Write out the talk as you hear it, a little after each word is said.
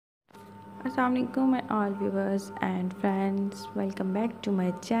Assalamualaikum my all viewers and friends, welcome back to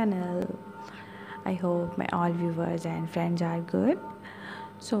my channel. I hope my all viewers and friends are good.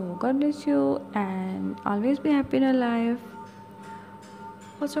 So God bless you and always be happy in your life.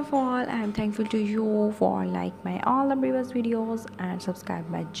 First of all, I am thankful to you for like my all the previous videos and subscribe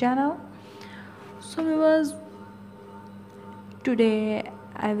my channel. So viewers, today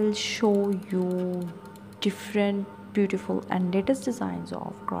I will show you different beautiful and latest designs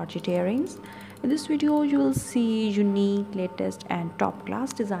of crochet earrings. In this video you will see unique, latest and top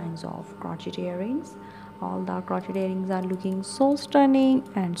class designs of crochet earrings. All the crochet earrings are looking so stunning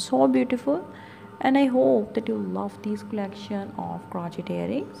and so beautiful, and I hope that you love this collection of crochet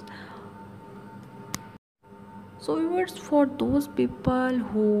earrings. So viewers, for those people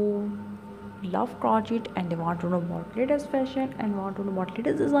who love crochet and they want to know about latest fashion and want to know about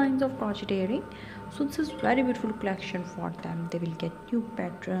latest designs of crochet earring, so this is very beautiful collection for them. They will get new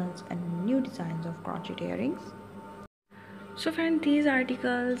patterns and new designs of crochet earrings. So friends, these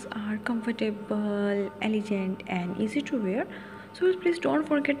articles are comfortable, elegant and easy to wear. So please don't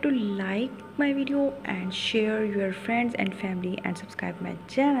forget to like my video and share your friends and family and subscribe my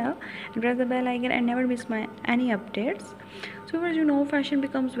channel and press the bell icon and never miss my any updates. So as you know, fashion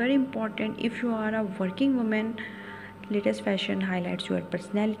becomes very important if you are a working woman. Latest fashion highlights your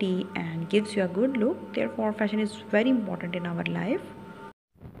personality and gives you a good look. Therefore fashion is very important in our life.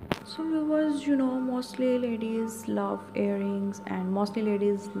 So viewers, you know, mostly ladies love earrings and mostly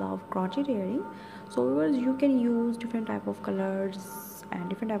ladies love crochet earring. So viewers, you can use different type of colors and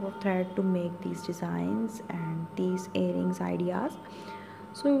different type of thread to make these designs and these earrings ideas.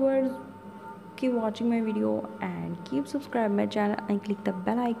 So viewers, keep watching my video and keep subscribe my channel and click the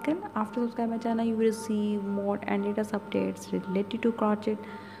bell icon. After subscribe my channel you will receive more and latest updates related to crochet.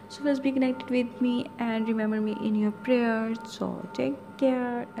 So let's be connected with me and remember me in your prayers. So take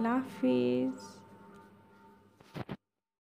care. Allah Hafiz.